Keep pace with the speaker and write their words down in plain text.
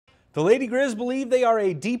The Lady Griz believe they are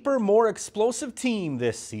a deeper, more explosive team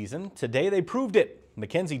this season. Today they proved it.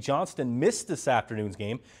 Mackenzie Johnston missed this afternoon's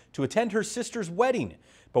game to attend her sister's wedding.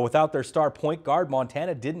 But without their star point guard,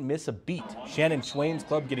 Montana didn't miss a beat. Shannon Schwain's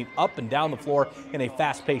club getting up and down the floor in a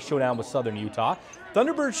fast-paced showdown with Southern Utah.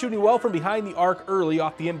 Thunderbirds shooting well from behind the arc early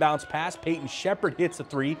off the inbounds pass. Peyton Shepard hits a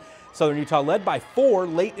three. Southern Utah led by 4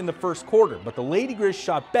 late in the first quarter, but the Lady Griz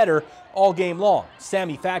shot better all game long.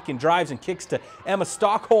 Sammy Fatkin drives and kicks to Emma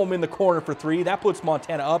Stockholm in the corner for 3. That puts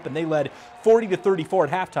Montana up, and they led 40-34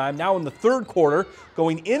 at halftime. Now in the third quarter,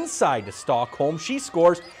 going inside to Stockholm, she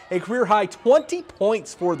scores a career-high 20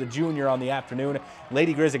 points for the junior on the afternoon.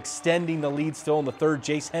 Lady Griz extending the lead still in the third.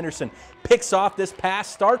 Jace Henderson picks off this pass,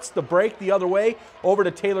 starts the break the other way, over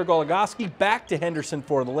to Taylor Goligoski, back to Henderson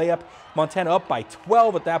for the layup. Montana up by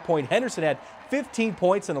 12 at that point. Henderson had 15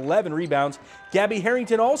 points and 11 rebounds. Gabby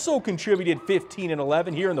Harrington also contributed 15 and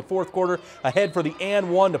 11 here in the fourth quarter, ahead for the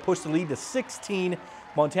and one to push the lead to 16.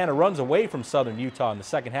 Montana runs away from Southern Utah in the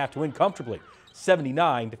second half to win comfortably,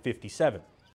 79-57.